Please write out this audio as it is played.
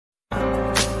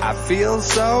I feel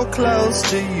so close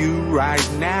to you right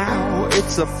now,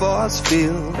 it's a force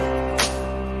field.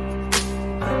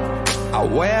 I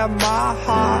wear my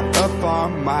heart up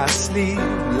on my sleeve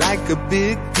like a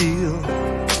big deal.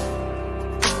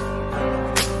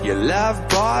 Your love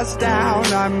pours down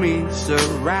on me,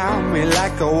 surround me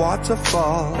like a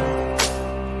waterfall.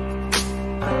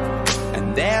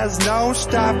 And there's no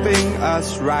stopping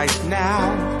us right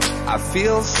now, I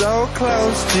feel so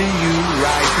close to you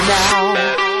right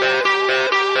now.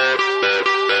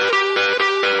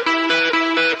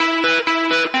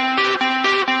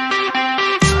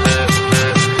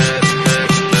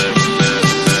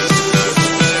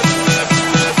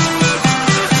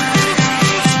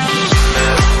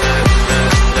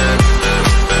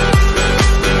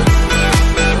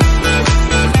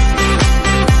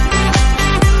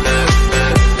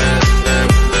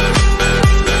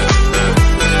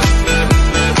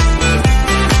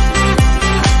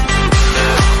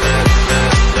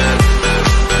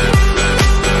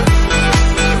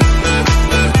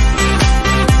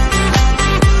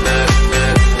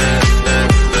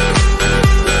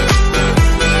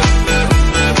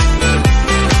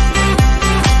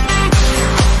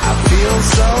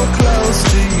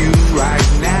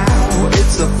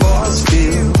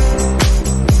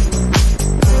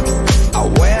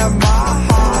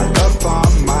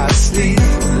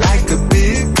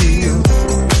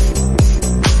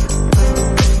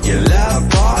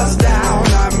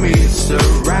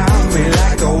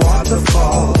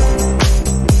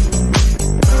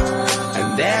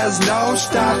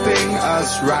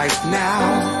 Right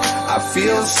now, I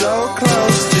feel so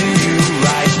close to you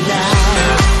right now.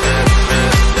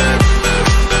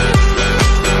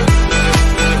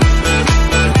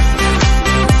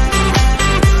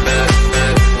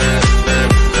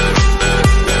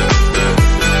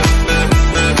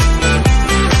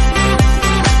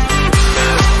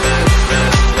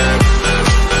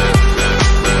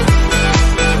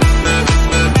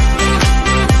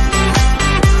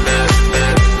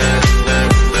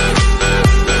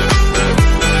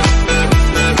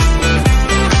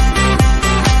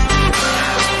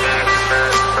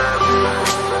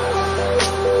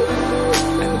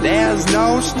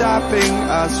 Stopping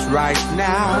us right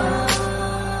now,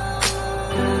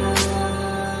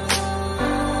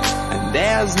 and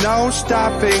there's no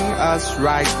stopping us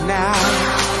right now,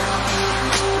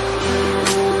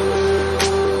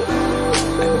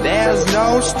 and there's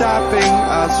no stopping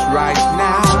us right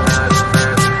now.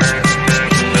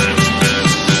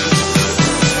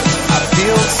 I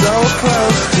feel so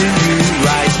close to you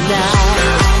right now.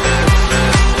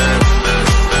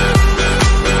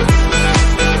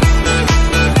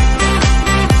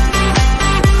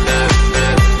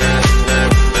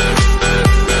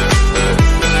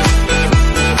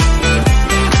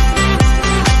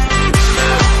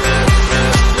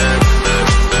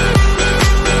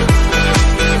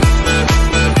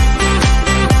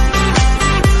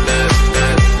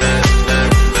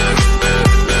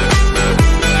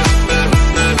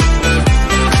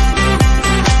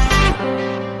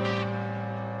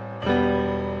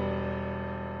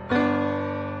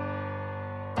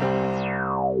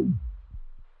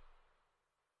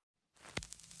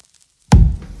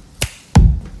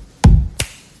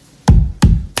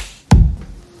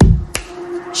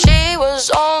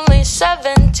 Only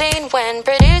 17 when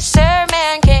producer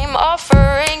man came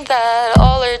offering that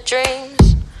all her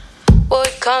dreams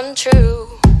would come true.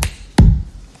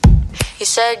 He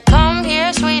said, come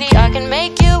here sweetie, I can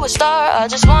make you a star. I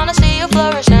just wanna see you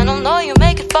flourish and I'll know you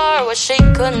make it far. What she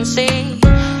couldn't see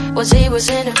was he was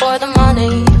in it for the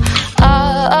money.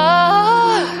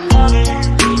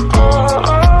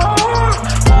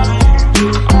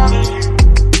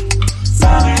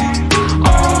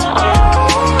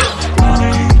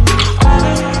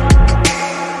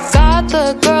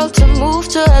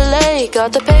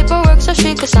 Got the paperwork so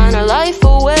she could sign her life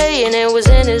away, and it was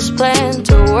in his plan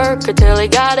to work her till he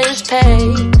got his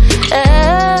pay.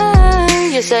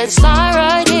 And you said sign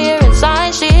right here, and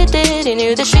sign she did. He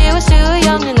knew that she was too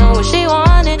young to know what she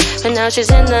wanted, but now she's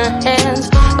in the hands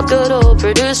of good old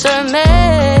producer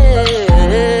man.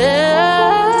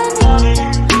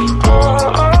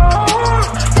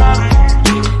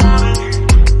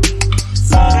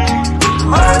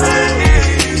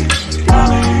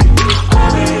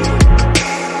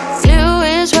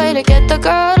 The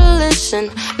girl to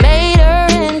listen, made her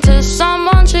into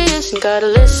someone she isn't. Gotta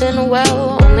listen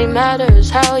well, only matters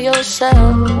how you'll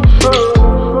sell.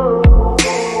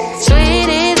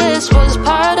 Sweetie, this was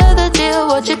part of the deal.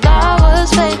 What you thought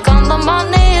was fake on the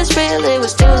money is real. It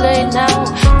was too late now,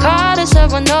 caught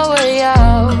herself with no way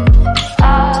out.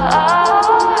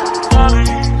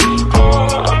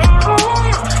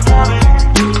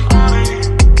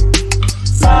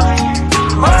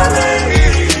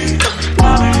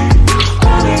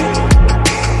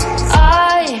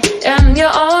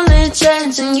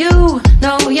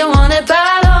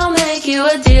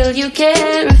 you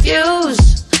can't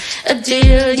refuse, a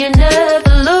deal you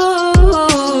never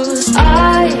lose.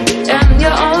 I am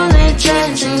your only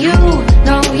chance, and you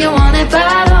know you want it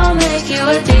bad. I'll make you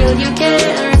a deal you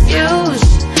can't refuse,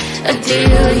 a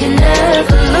deal you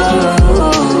never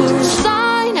lose.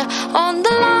 Sign on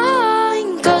the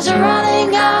line, 'cause you're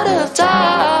running out of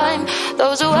time.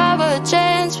 Those who have a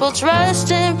chance will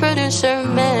trust in producer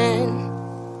men.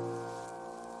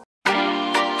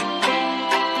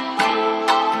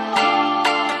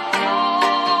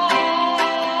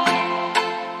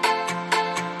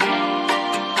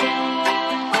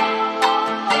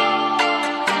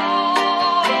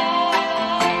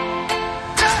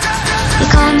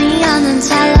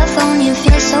 Telephone, you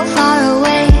feel so far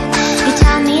away. You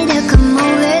tell me to come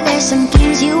over, there's some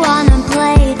games you wanna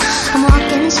play. I'm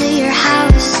walking to your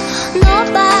house,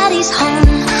 nobody's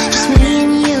home, just me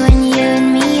and you and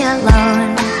me alone.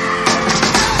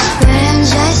 We're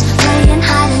just playing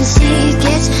hide and seek,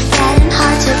 it's getting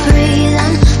hard to breathe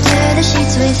under the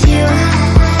sheets with you.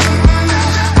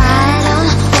 I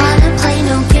don't wanna play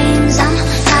no games, I'm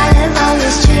tired of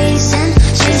always chasing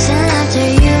after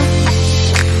you.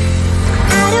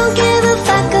 I don't give a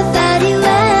fuck about you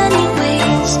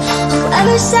anyways.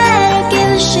 Whoever said I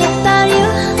give a shit about you?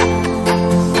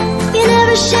 You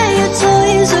never share your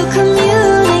toys or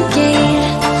communicate.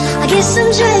 I guess I'm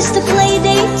just a play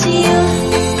date to you.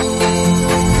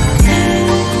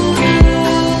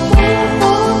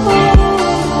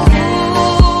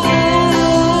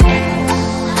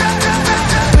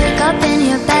 Wake up in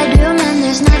your bedroom and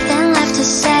there's nothing left to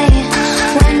say.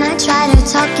 When I try to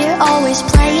talk, you're always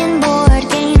playing board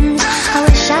games. I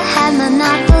wish I had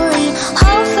Monopoly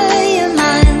over your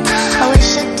mind. I wish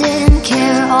I didn't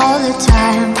care all the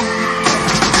time.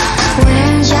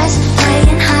 We're just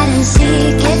playing hide and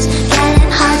seek, it's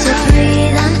getting hard to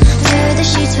breathe under the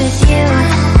sheets with you.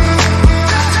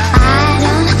 I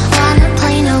don't wanna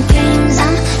play no games,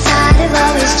 I'm tired of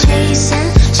always chasing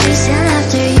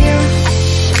after you.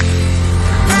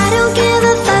 I don't give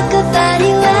a fuck about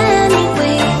you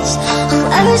anyways.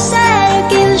 Whoever said I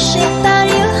give a shit about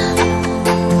you?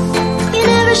 You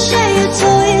never share your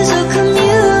toys or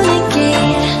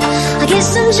communicate. I guess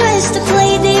I'm just a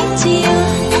play date to you.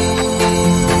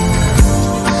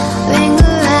 Ring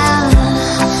around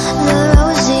the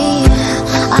rosy,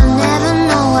 I never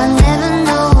know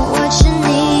what you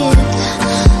need.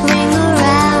 Ring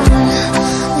around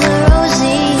the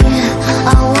rosy,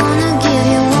 I wanna give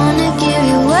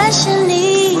you what you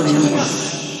need.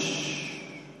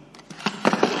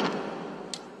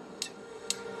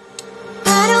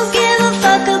 I don't give a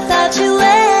fuck about you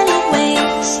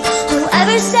anyways.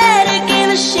 Whoever said I gave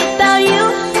a shit about you?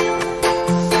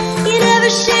 You never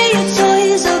share your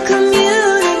toys or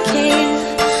communicate.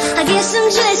 I guess I'm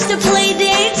just a play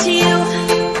date to you.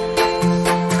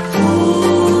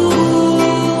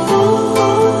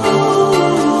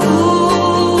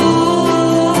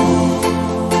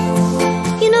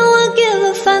 You know I give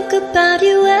a fuck about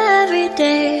you every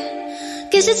day.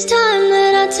 Guess it's time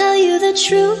that I tell you the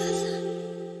truth.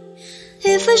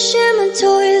 If I share my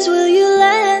toys, will you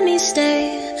let me stay?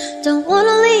 Don't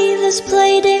wanna leave this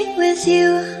play date with you.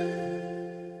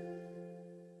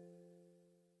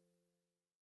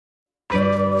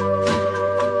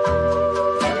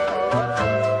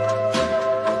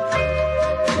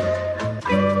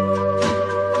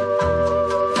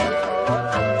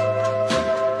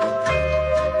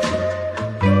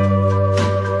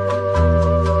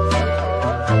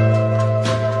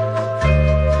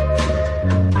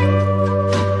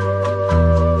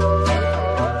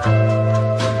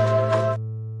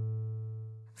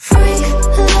 Free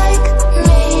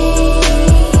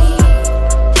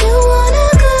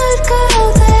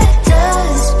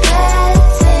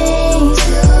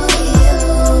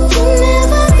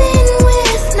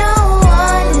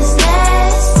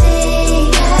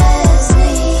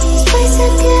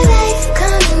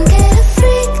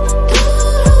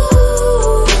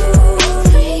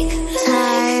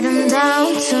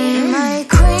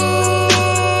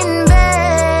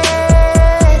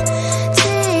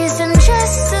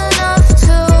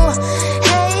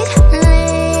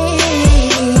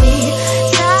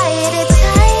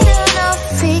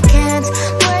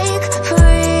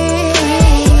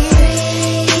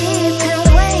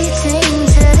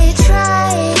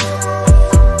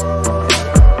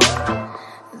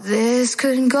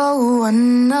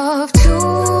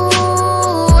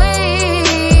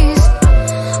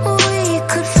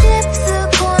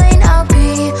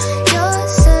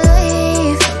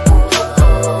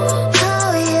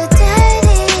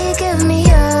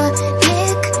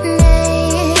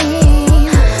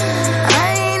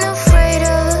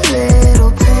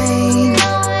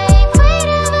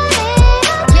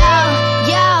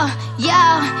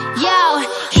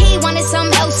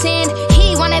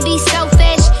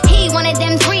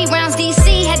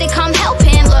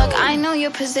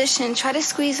motion. Try to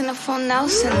squeeze in a full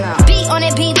Nelson now. Beat on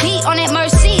it, beat on it,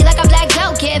 mercy, like a black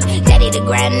belt give. Daddy the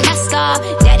grandmaster,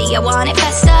 daddy I want it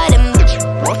faster than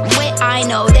what I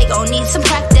know. They gon' need some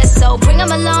practice, so bring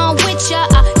them along with ya.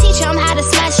 Teach them how to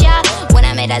smash ya. When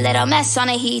I made a little mess on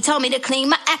it, he told me to clean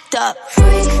my act up. Freak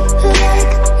like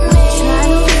me, try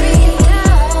to freak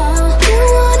down. You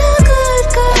want a good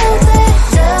girl that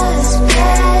does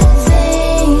bad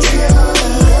things.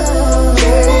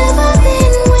 You've never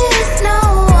been with no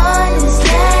one as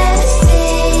nasty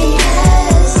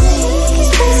as me. This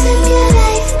place of your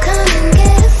life, come and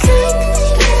get a freak.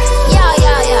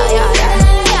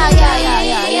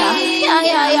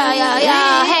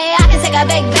 Yeah. Hey, I can take a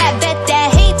big bad bet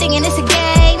that he thinking it's a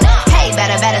game. Hey,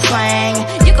 better swing.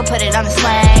 You can put it on the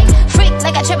swing. Freak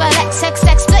like a triple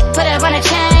XXX flick, put it on a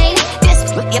chain.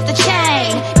 This freak up the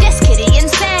chain. This kitty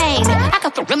insane. I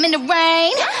can fuck him in the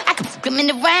rain. I can fuck him in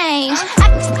the range. I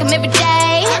can fuck him every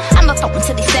day. I'ma fuck him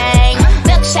till he sing.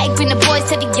 Milkshake, bring the boys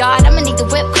to the yard. I'ma need the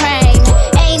whipped cream.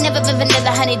 Ain't never been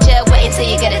vanilla honey jet. Wait until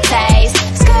you get a taste.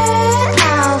 Skirt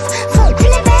off, foot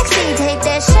in the backseat, take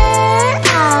that shirt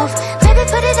off. Baby,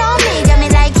 put it on me, got me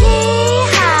like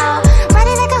yee-haw. Ride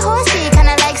it like a horsey,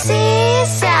 kinda like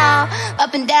seesaw.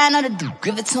 Up and down on the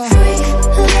give it to him. Freak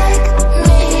like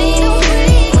me,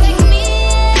 freak like me.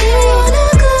 You want a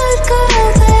good girl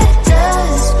that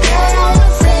does bad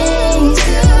things.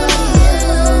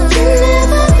 You've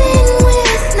never been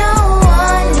with no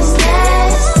one as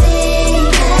nasty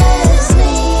as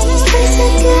me. This place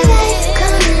of your life,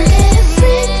 come and get a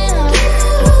freak.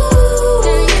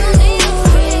 Do you need a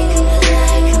freak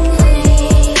like me?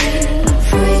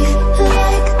 Freak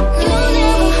like me.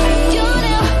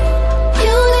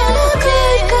 You need a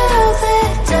good girl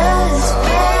that does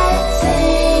bad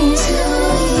things to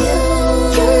you.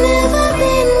 You've never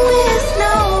been with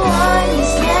no one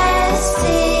as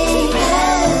nasty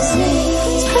as me.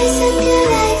 This place of your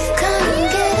life, come and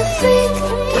get a freak.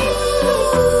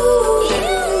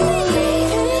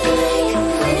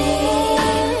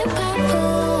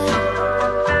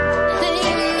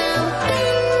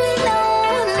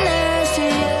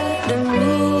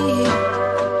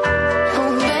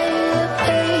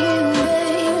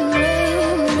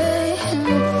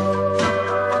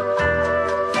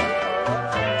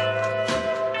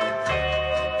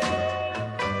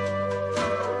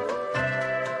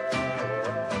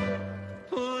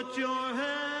 Put your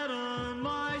head on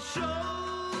my shoulder,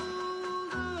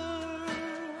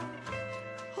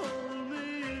 hold me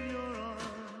in your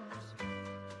arms,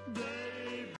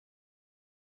 baby.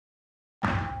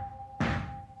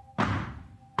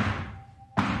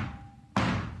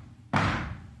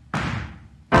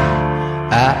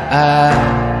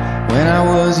 When I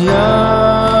was younger,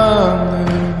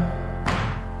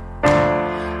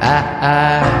 I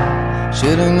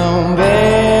should've known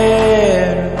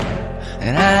better,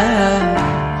 and I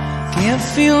can't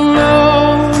feel no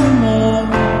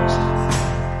remorse,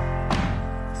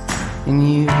 and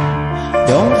you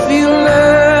don't feel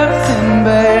nothing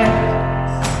back.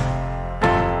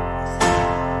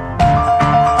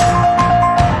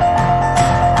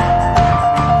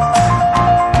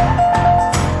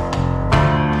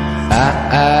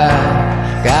 I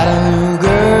got a new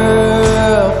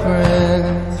girlfriend.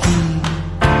 He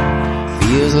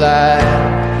feels like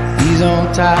he's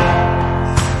on top,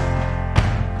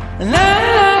 and I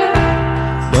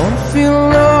don't feel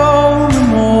no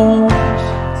remorse.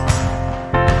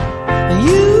 And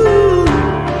you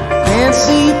can't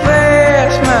see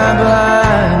past my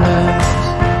blindness.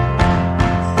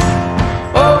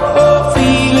 Oh,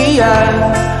 Ophelia,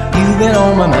 you've been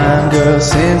on my mind, girl,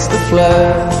 since the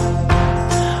flood.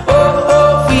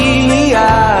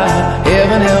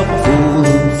 Heaven help a fool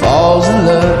who falls in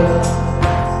love.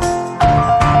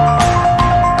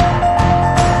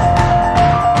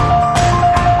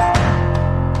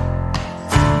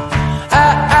 I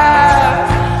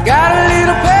got a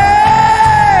little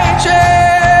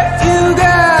paycheck. You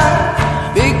got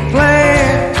big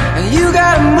plans, and you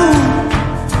gotta move,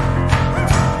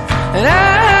 and I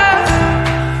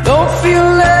don't feel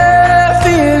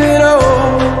nothing at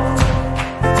all.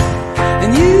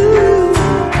 And you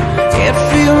can't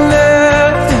feel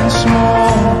nothing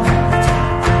small.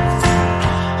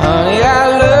 Honey, I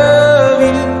love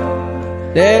you,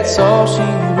 that's all she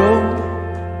wrote.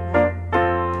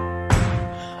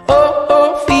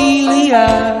 Oh, Ophelia,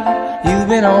 you've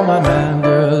been on my mind,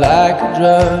 girl, like a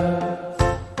drug.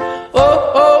 Oh,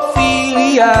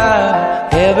 Ophelia,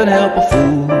 heaven help a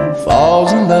fool who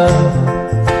falls in love.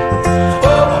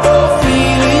 Oh,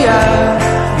 Ophelia,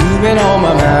 you've been on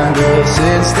my mind, girl,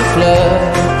 since the flood.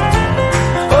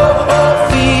 Oh,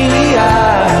 Ophelia,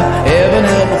 heaven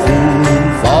help a fool who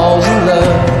falls in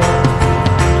love.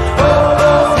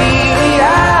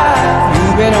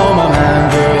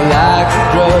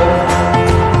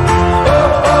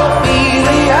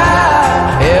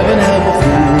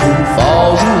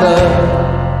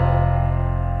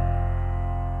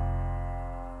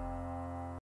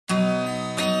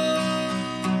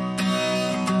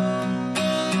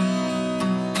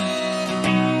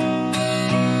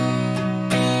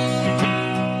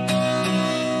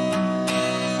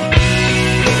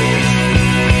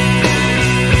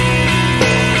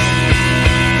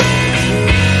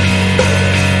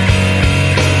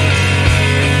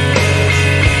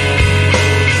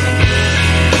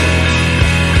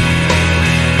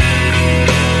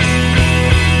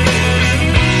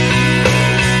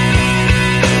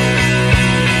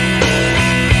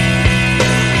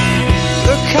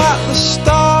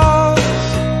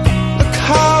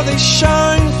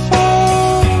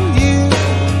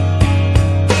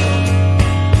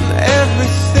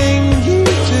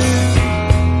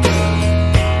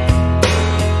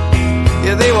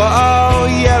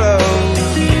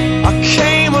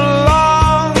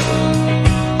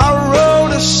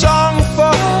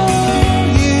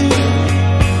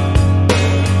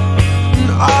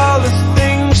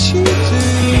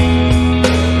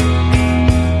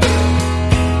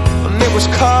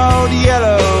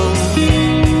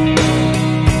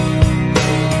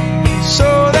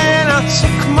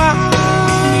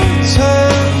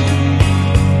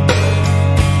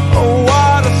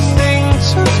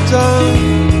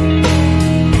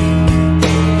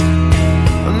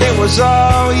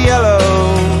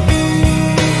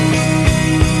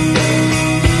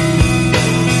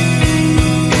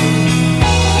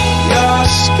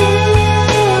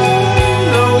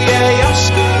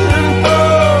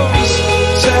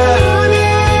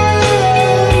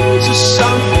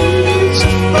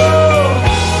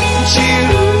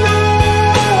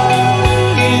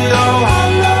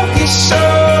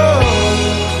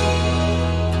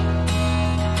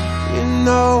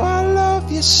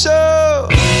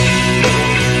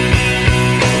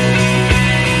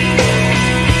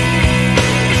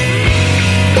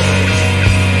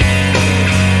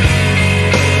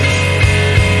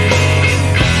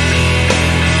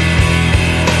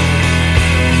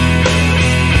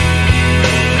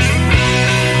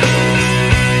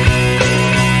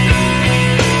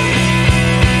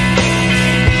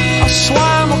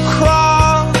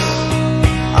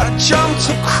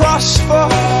 cross for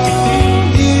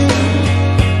you.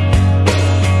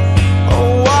 Oh,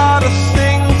 what a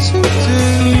thing to do.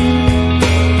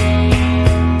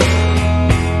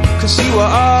 'Cause you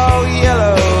were all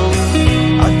yellow.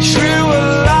 I drew a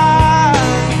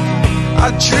line, I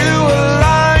drew a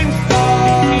line for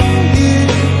you.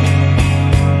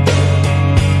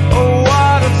 Oh,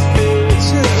 what a thing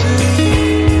to do.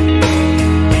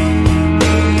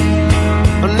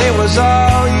 And it was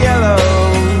all yellow.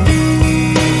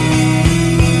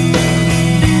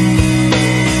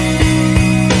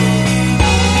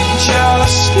 Your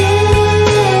skin,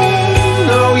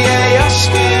 oh yeah, your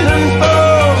skin and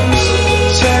bones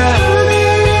turn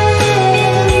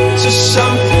into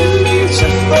something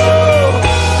beautiful.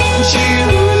 And you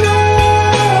know,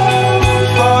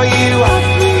 for you I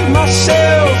bleed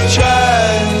myself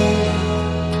dry.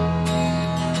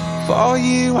 For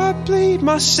you I bleed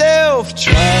myself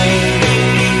dry.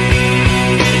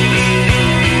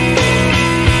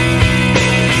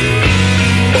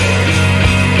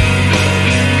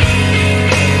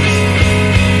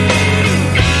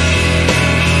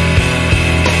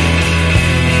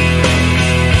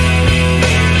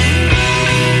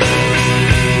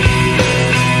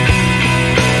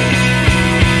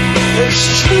 It's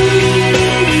true.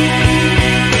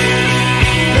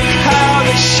 Look how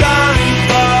they shine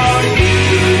for you.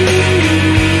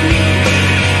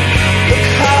 Look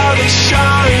how they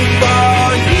shine for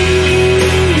you.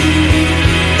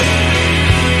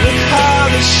 Look how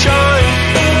they shine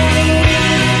for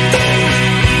you.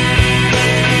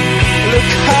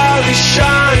 Look how they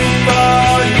shine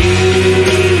for you.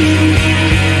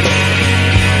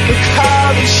 Look how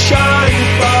they shine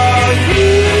for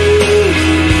you.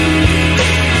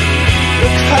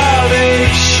 Look how they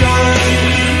shine.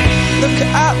 Look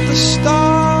at the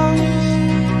stars.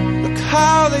 Look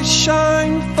how they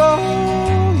shine for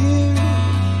you.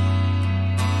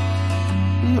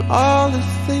 And all the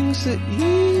things that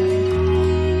you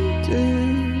do.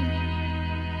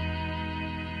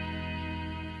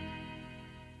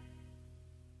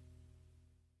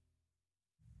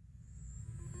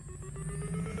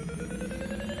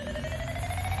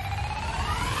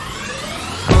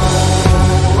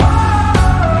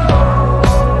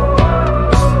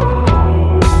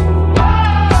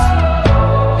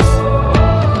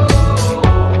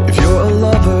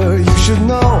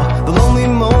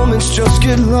 Just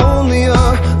get lonelier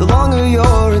the longer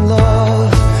you're in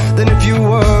love than if you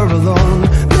were alone.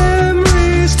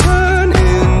 Memories turn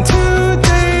into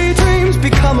daydreams,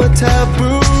 become a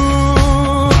taboo.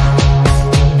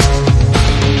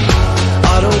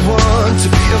 I don't want to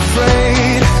be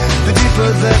afraid. The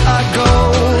deeper that I go,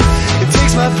 it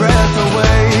takes my breath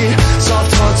away.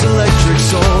 Soft hearts, electric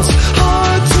souls,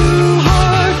 heart to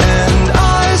heart and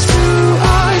eyes to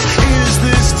eyes. Is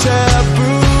this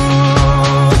taboo?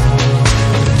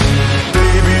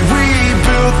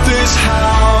 This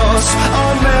house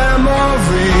on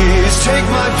memories. Take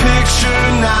my picture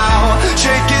now,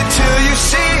 shake it till you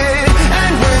see it.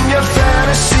 And when your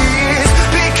fantasies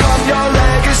become your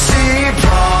legacy,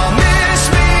 promise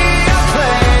me a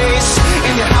place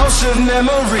in your house of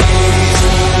memories.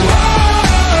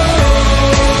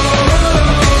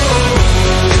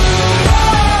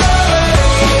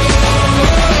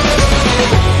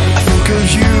 I think of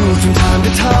you from time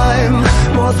to time,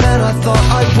 more than I thought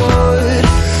I would.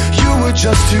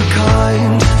 Just too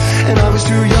kind, and I was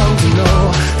too young to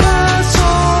know that's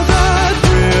all that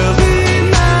really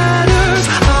matters.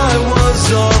 I was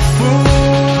a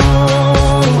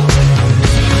fool.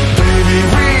 Baby,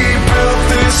 we built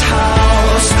this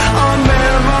house on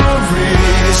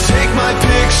memories. Take my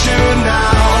picture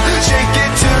now, shake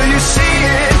it till you see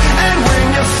it. And when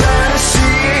your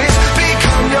fantasies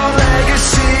become your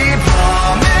legacy,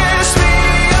 promise me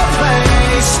a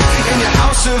place in your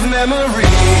house of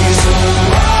memories.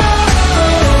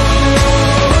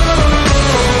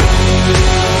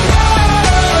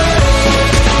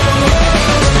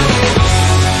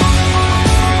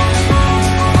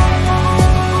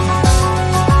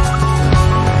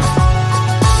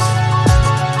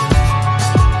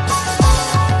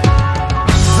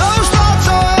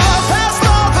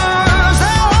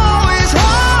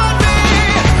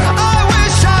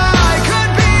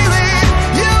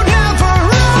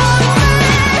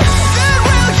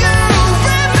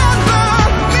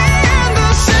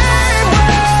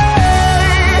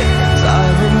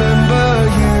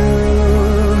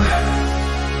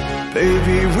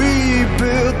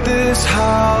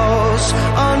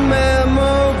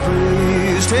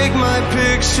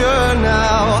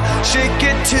 Shake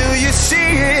it till you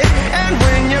see it. And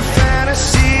when your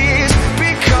fantasies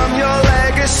become your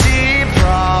legacy,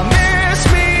 promise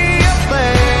me a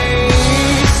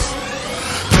place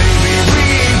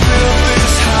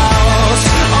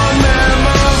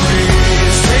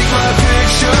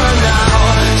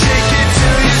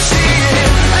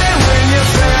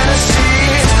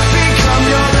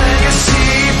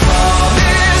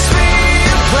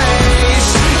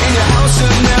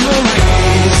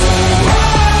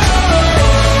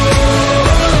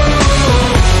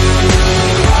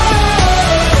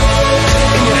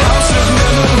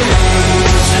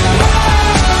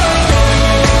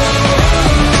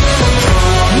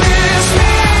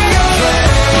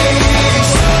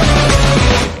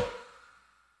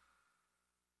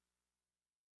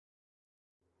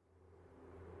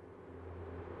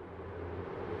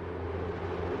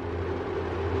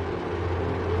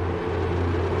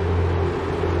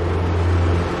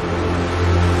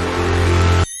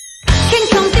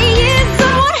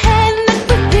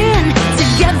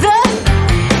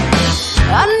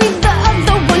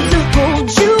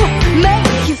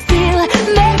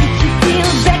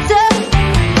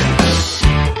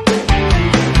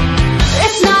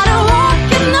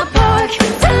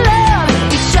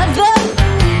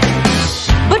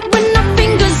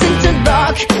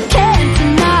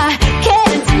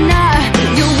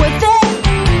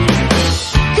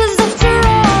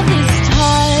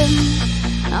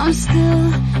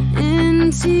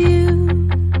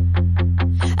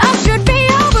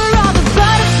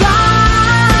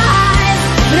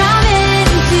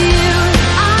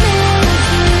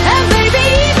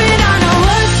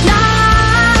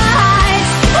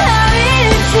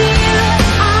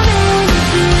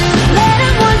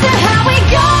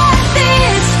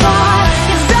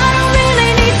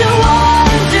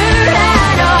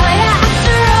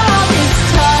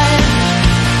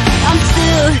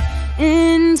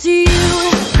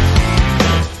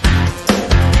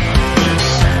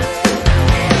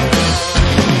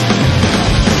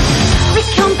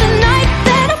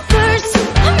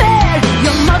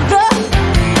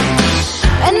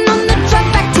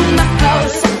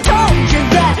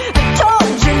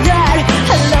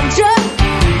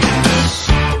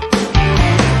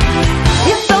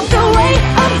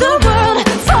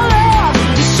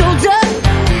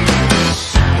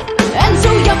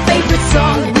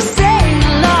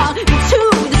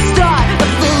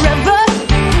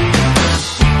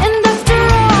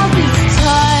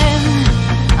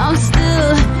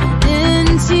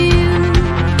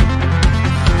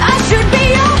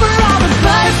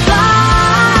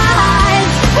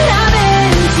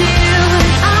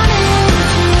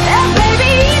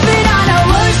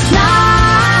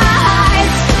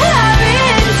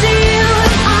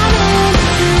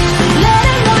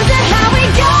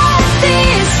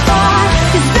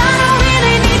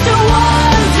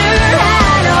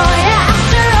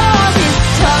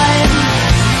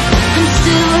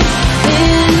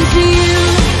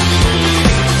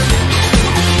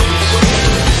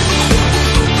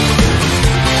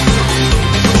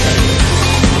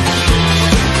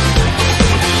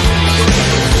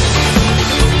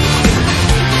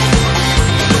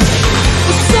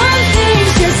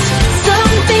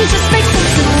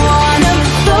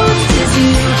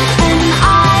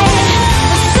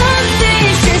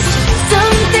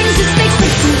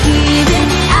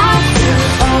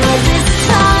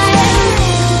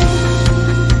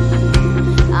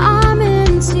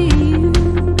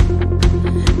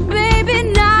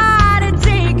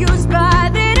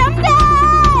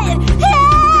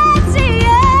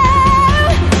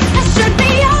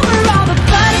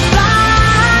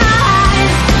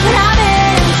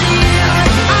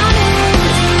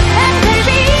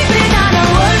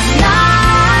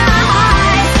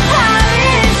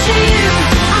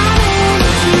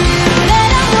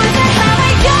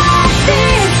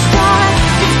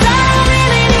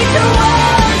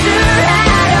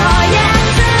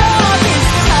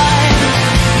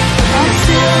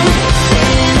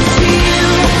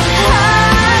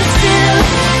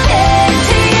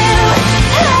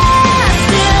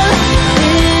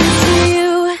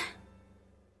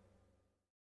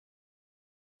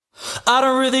I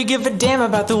don't really give a damn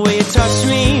about the way you touch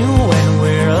me when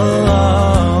we're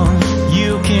alone.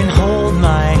 You can hold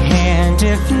my hand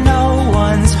if no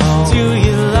one's home. Do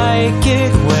you like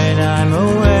it when I'm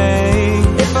away?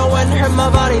 If I wouldn't hurt my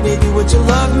body, baby, would you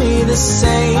love me the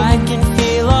same? I can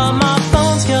feel all my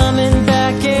bones coming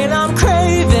back and I'm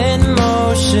craving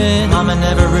motion. Mama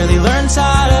never really learns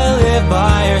how to live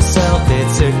by herself.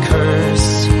 It's a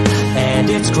curse and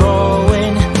it's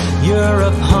growing. You're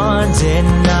a pond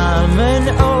and I'm an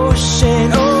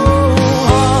ocean. Oh,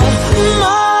 all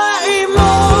my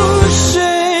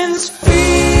emotions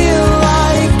feel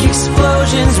like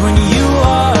explosions when you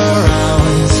are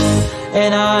around.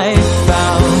 And I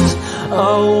found a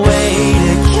way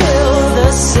to kill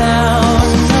the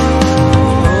sound.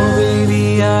 Oh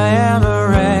baby, I am a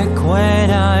wreck when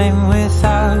I'm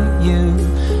without you.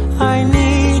 I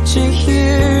need you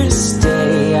here to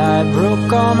stay. I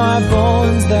broke all my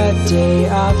bones that day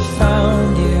I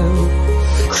found you.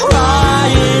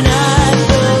 Crying at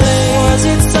the lake. Was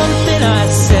it something I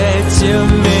said to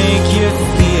make you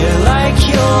feel like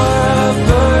you're a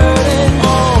burden?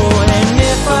 Oh, and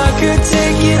if I could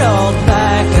take it all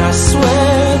back, I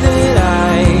swear that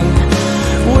I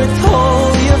would pull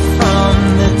you from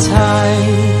the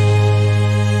tide.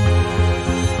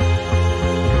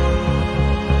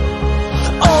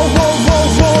 Oh, whoa, whoa,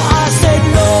 whoa, I said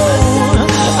no.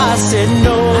 I said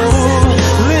no.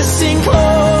 Listen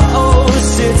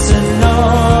close, it's a no.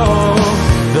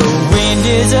 The wind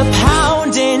is a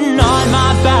pounding on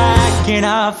my back and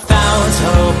I found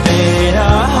hope in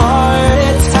a heart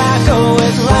attack. Oh,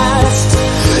 at last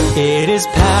it is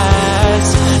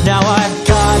past. Now I've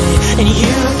got it and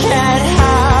you can't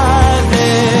have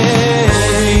it.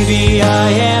 Baby, I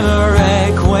am a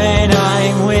wreck when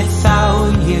I'm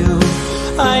without you.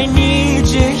 I need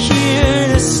you here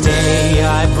to stay.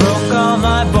 I broke all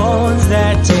my bones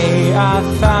that day I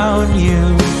found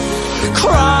you.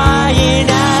 Crying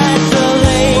at the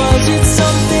lake. Was it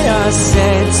something I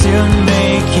said to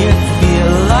make you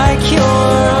feel like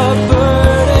you're a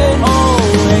burden? Oh,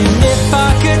 and if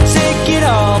I could take it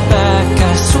all back,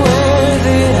 I swear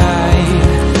that I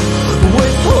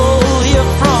would pull you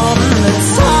from the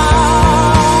top.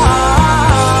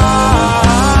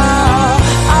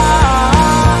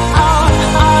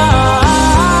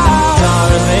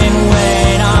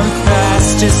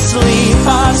 Asleep,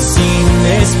 I've seen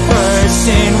this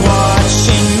person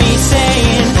watching me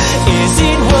saying, is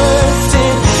it worth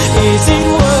it? Is it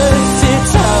worth it?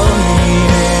 Tell me,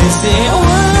 is it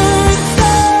worth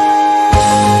it?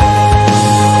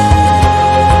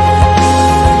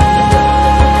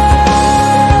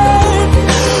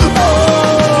 Oh.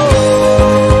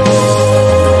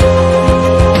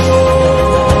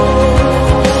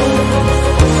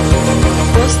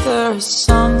 Is there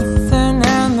something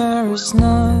and there is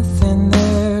nothing,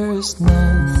 there is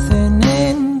nothing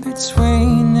in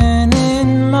between. And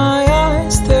in my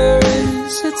eyes there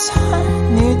is a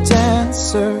tiny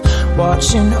dancer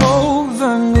watching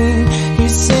over me.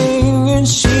 He's singing,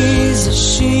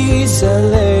 she's a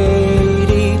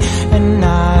lady and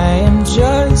I am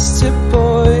just a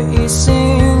boy. He's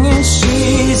singing,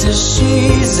 she's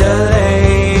a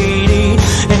lady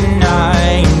and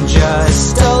I'm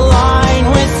just a line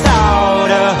without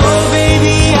a hope.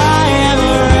 Baby, I am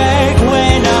a wreck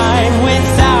when I'm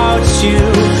without you.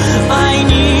 I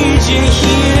need you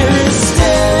here to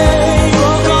stay.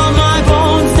 Broke all my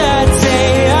bones that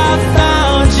day I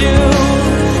found you.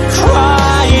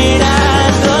 Crying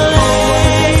at the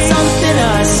lake. Something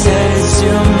I said to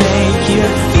make you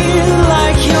feel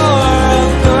like you're a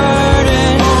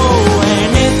burden. Oh,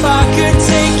 and if I could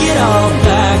take it all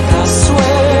back, I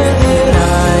swear that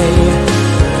I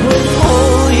would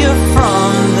pull you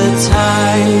from the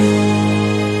tide.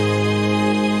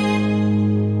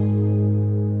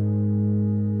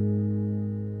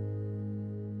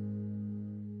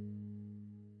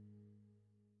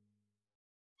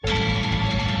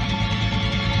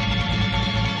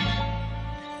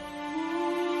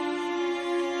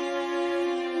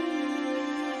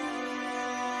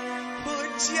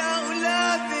 Put your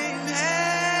loving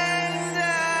hand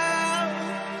out,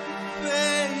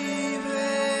 baby.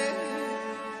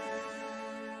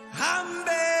 I'm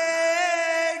begging.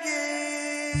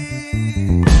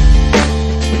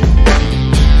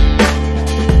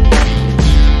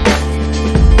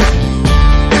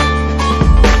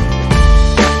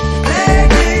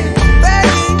 Begging,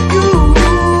 begging you.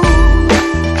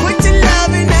 Put your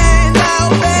loving hand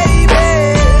out, baby.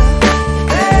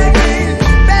 Begging,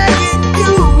 begging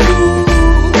you.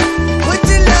 Put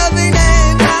your loving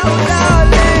hand out,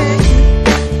 darling.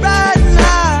 Right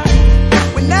now,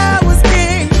 when I was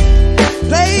king,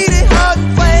 played it hard and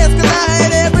fast 'cause I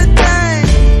had everything.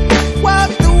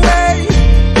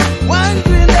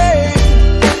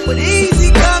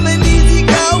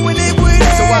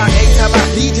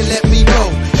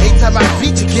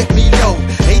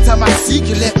 seek,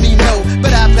 you let me know.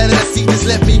 But I planted a seed, just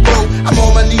let me grow. I'm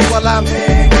on my knees while I'm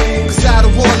begging, cause I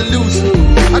don't wanna lose you.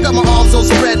 I got my arms so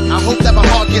spread, I hope that my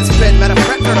heart gets fed. Matter of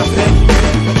fact, girl, I'm begging.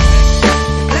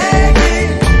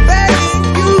 Begging, begging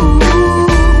you,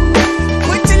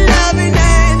 put your loving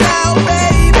hand out,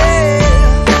 baby.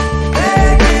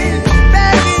 Begging,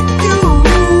 begging you,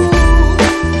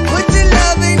 put your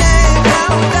loving hand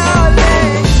out,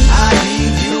 darling. I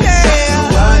need you to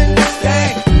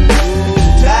understand.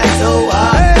 Try so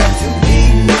hard to be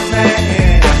the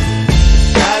man.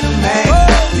 Not a man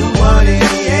you want in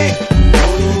the end.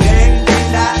 Only then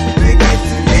can I begin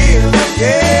to live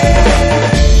again.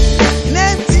 An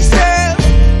empty shell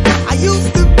I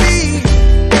used to be.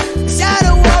 The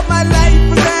shadow of my life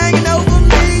was hanging over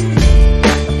me.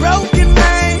 A broken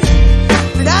man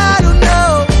that I don't know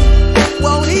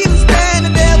won't even stand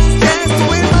the devil's chance to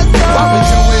win my soul. Why we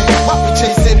do it? Why we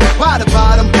chasing? Why the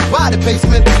bottom? Why the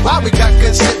basement? Why we got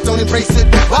good shit, don't embrace it?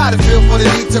 Why the feel for the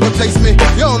need to replace me?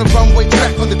 You're on the runway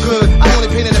track on the good. I'm only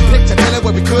painting a picture, telling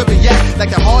where we could be at. Like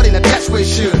the heart in a dash where it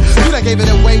should. You done gave it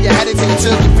away, you had it till you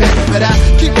took your pick. But I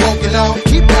keep walking on,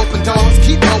 keep open doors,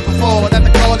 keep open for that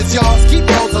the call is yours. Keep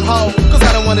those on hold, cause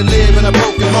I don't wanna live in a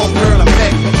broken home, girl, I'm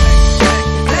begging.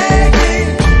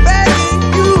 Begging, begging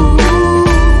you,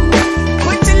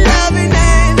 put your loving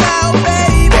hand out,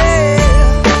 baby.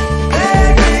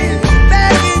 Begging,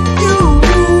 begging you,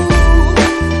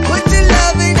 put your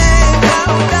loving hand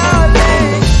out,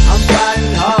 darling. I'm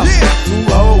fighting hard to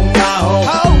hold my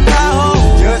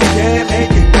home. Just can't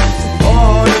make it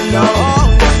all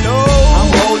alone. I'm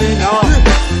holding on,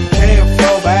 can't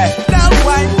fall back. Now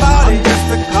white body just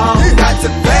to come, got to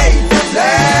fade to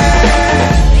black.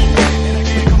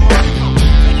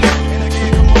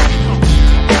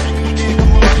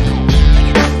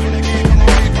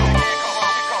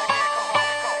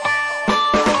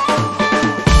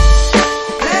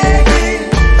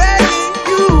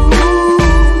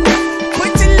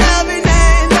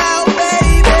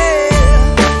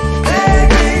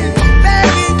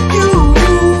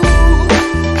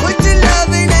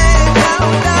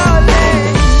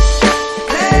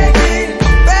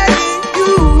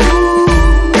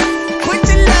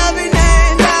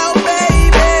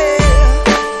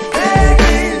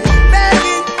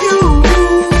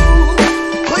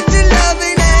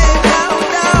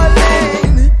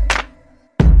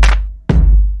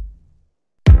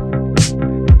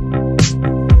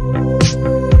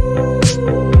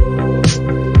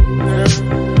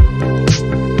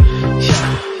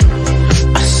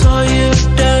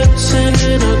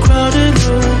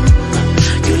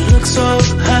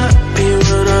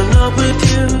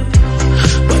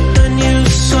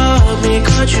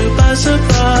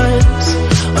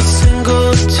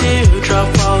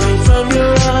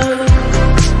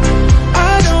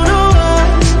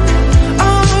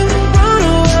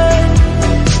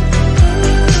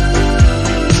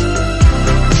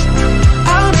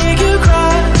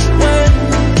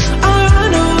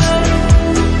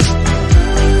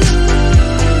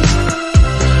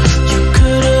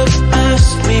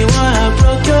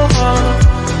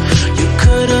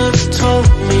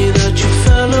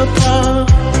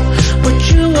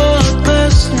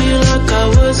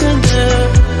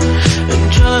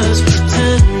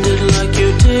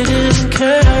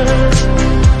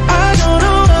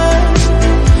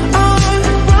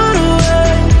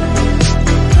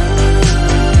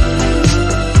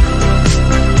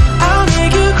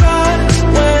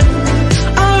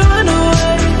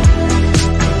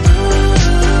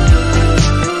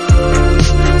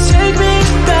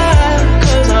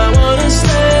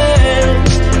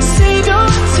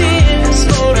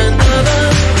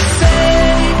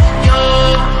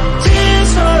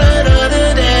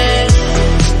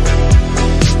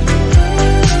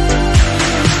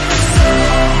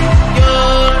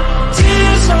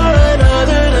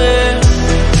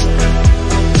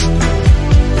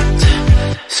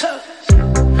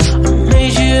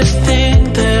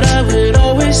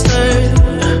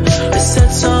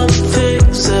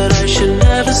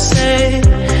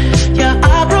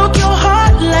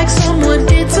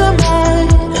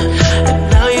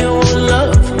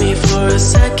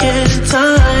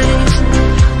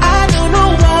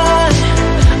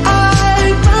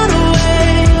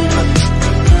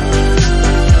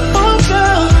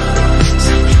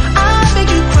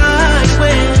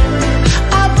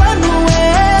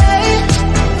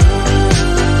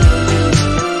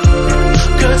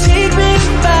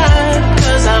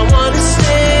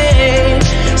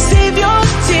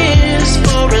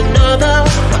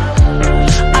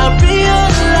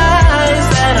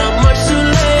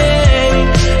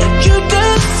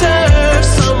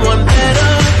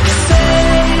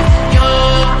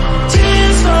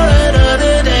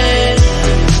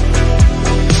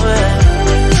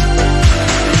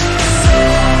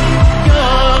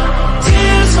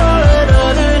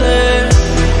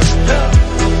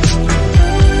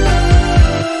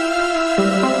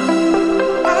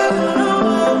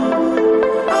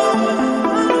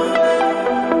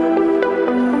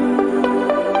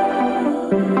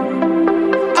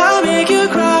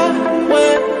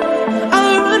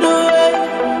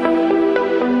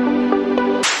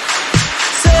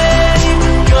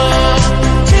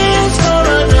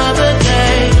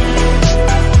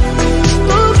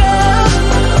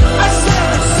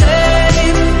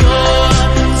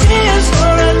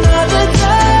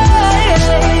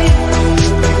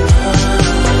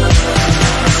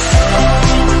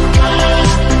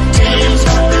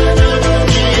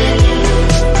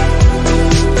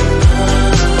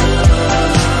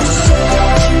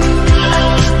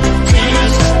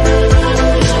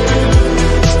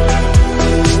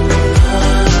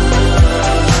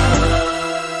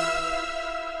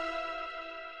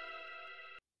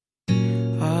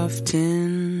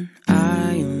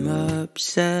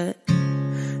 said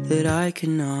that I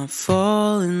cannot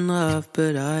fall in love,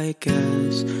 but I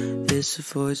guess this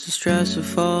avoids the stress of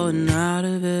falling out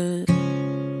of it.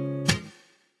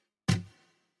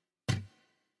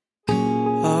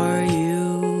 Are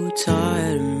you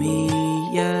tired of me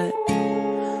yet?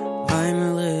 I'm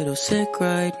a little sick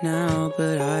right now,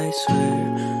 but I swear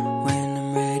when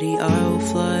I'm ready I will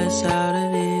fly us out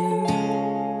of here.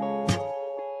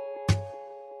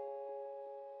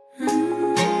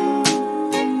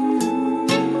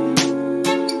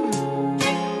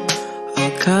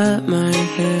 I'll cut my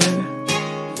hair,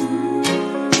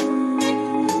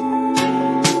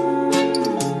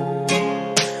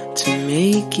 to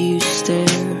make you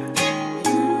stare.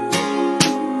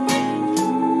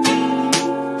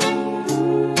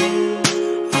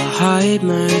 I'll hide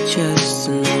my chest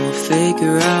and I'll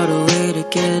figure out a way to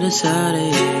get us out of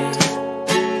here.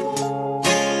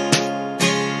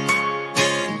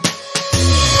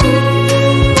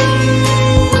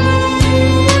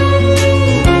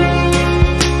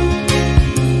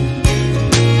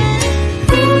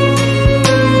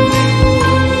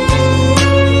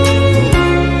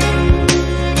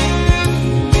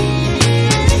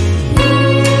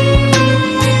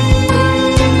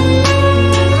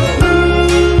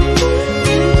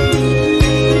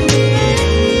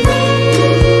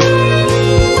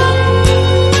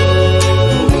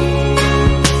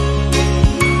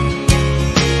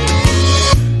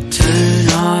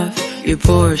 Your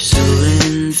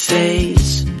porcelain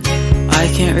face, I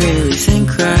can't really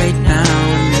think right now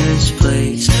in this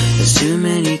place. There's too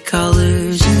many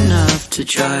colors, enough to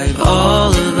drive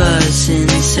all of us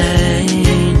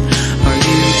insane. Are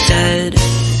you dead?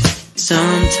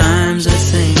 Sometimes I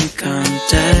think I'm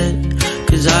dead,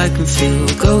 'cause I can feel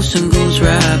ghosts and ghouls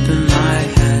wrap in my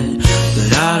head.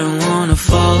 But I don't wanna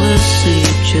fall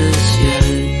asleep just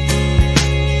yet.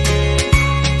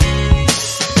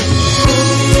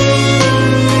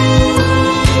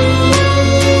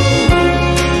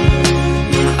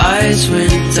 Eyes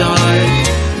went dark,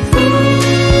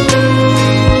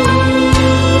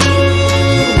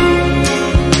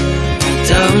 I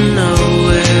don't know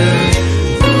where.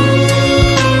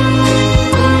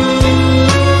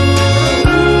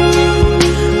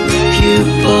 My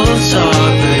pupils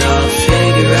are, but I'll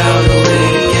figure out a way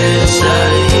to get us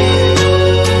out of here.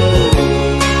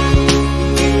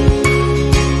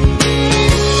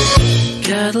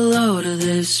 Get a load of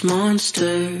this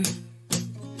monster.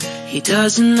 He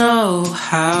doesn't know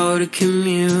how to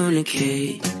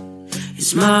communicate.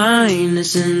 His mind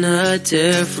is in a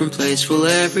different place. Will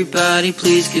everybody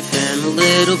please give him a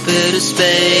little bit of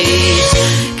space?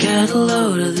 Get a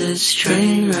load of this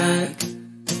train wreck.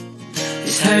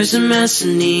 His hair's a mess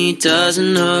and he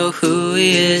doesn't know who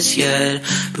he is yet.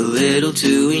 But little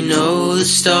do we know the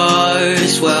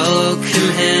stars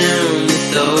welcome him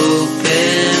with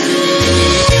open.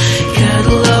 Get a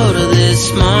load of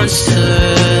this monster.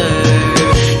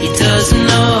 He doesn't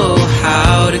know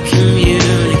how to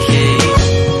communicate.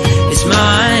 His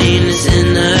mind is in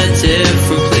a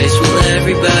different place. Will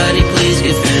everybody please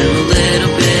give him a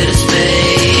little bit of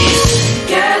space?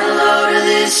 Get a load of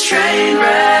this train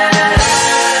wreck.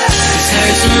 His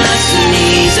hair's a mess and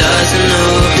he doesn't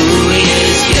know who he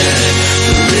is yet.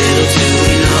 But little do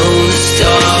we know the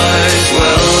stars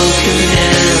welcome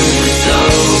him with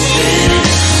open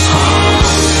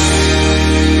arms.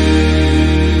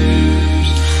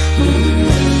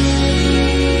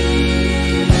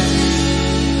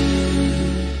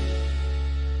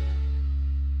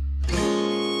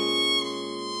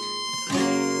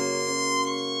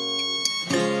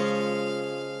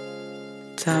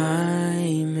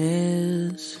 Time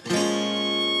is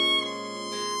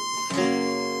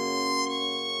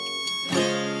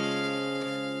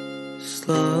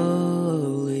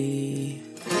slowly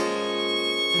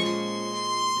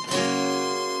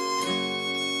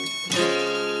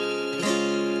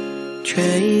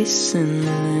tracing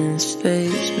his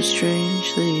face, but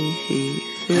strangely he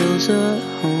feels at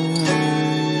home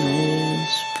in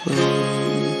this place.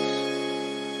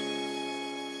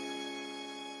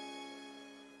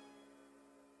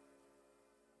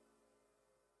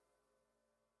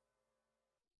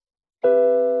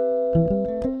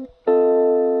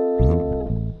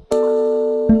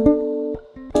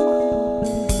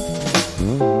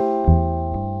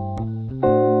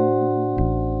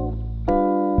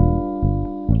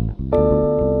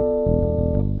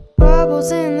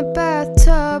 Bubbles in the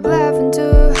bathtub,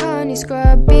 lavender, honey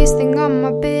scrub, bee sting on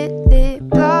my bit lip,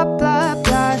 blah blah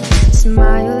blah.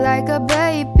 Smile like a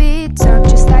baby, talk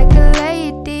just like a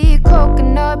lady.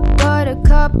 Coconut,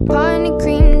 buttercup, honey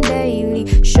cream daily.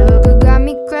 Sugar got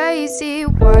me crazy.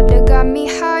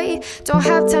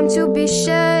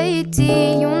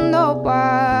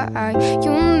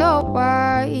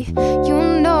 why.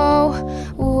 You know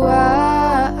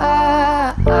why.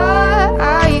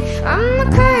 I'm the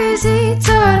crazy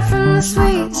turd from the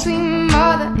sweet, sweet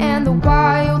mother and the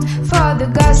wild father.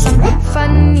 Got some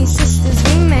funny sisters.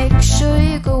 We make sure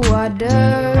you go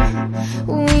water.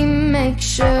 We make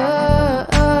sure you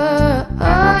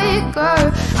go.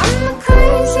 I'm the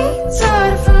crazy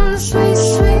turd from the sweet,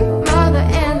 sweet mother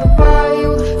and the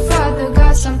wild father.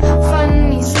 Got some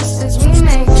funny sisters. We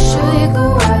make sure you go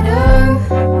water.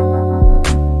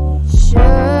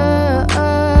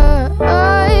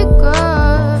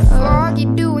 Foggy,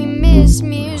 dewy mist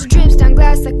smears, drips down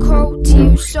glass like cold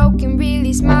tears. Soak and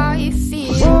release my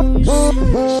fears.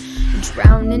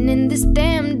 Drowning in this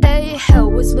damn day. Hell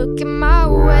was looking my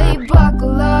way.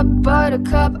 Buckle up,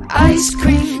 buttercup, ice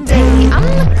cream day. I'm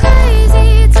the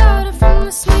crazy